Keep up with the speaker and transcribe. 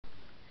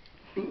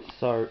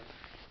So,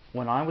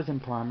 when I was in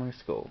primary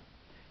school,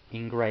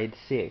 in grade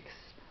 6,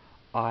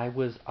 I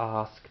was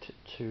asked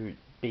to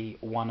be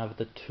one of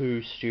the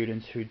two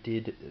students who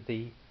did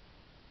the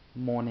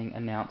morning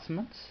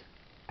announcements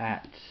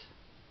at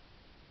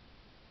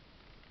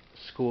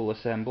school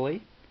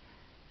assembly.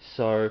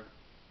 So,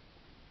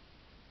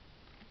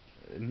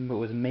 it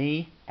was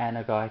me and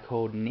a guy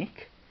called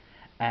Nick,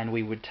 and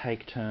we would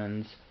take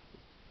turns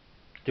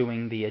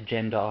doing the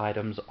agenda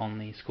items on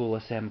the school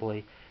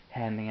assembly,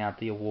 handing out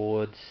the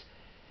awards,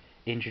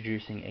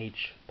 introducing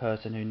each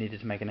person who needed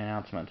to make an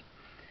announcement.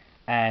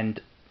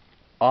 And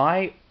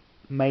I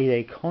made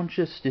a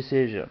conscious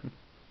decision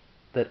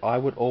that I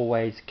would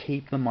always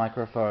keep the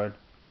microphone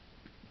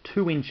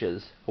 2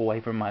 inches away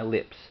from my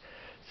lips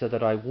so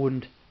that I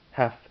wouldn't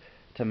have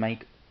to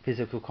make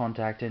physical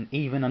contact, and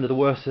even under the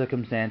worst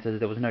circumstances,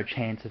 there was no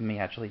chance of me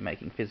actually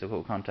making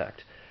physical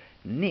contact.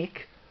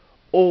 Nick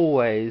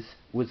always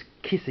was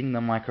kissing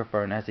the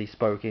microphone as he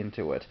spoke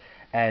into it,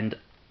 and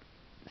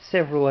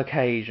several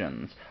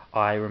occasions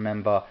I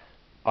remember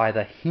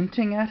either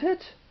hinting at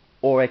it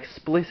or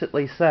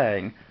explicitly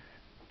saying,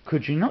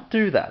 "Could you not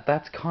do that?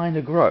 That's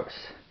kinda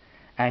gross."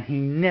 And he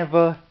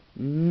never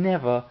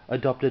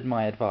adopted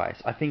my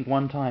advice. I think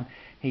one time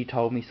he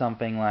told me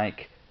something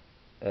like,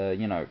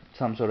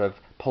 some sort of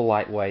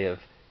polite way of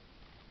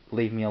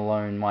 "leave me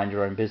alone, mind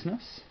your own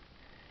business,"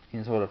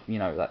 in sort of,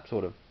 that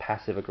sort of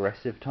passive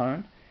aggressive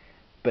tone.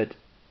 But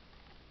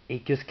he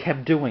just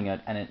kept doing it,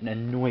 and it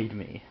annoyed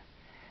me.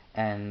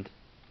 And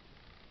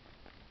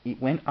it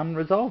went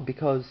unresolved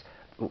because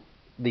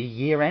the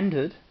year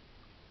ended.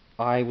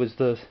 I was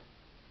the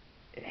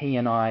He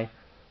and I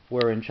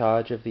were in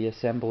charge of the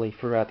assembly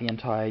throughout the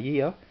entire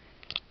year,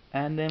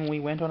 and then we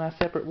went on our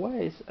separate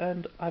ways,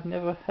 and I've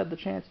never had the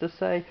chance to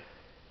say,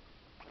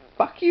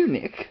 "Fuck you,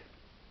 Nick.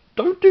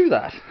 Don't do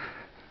that."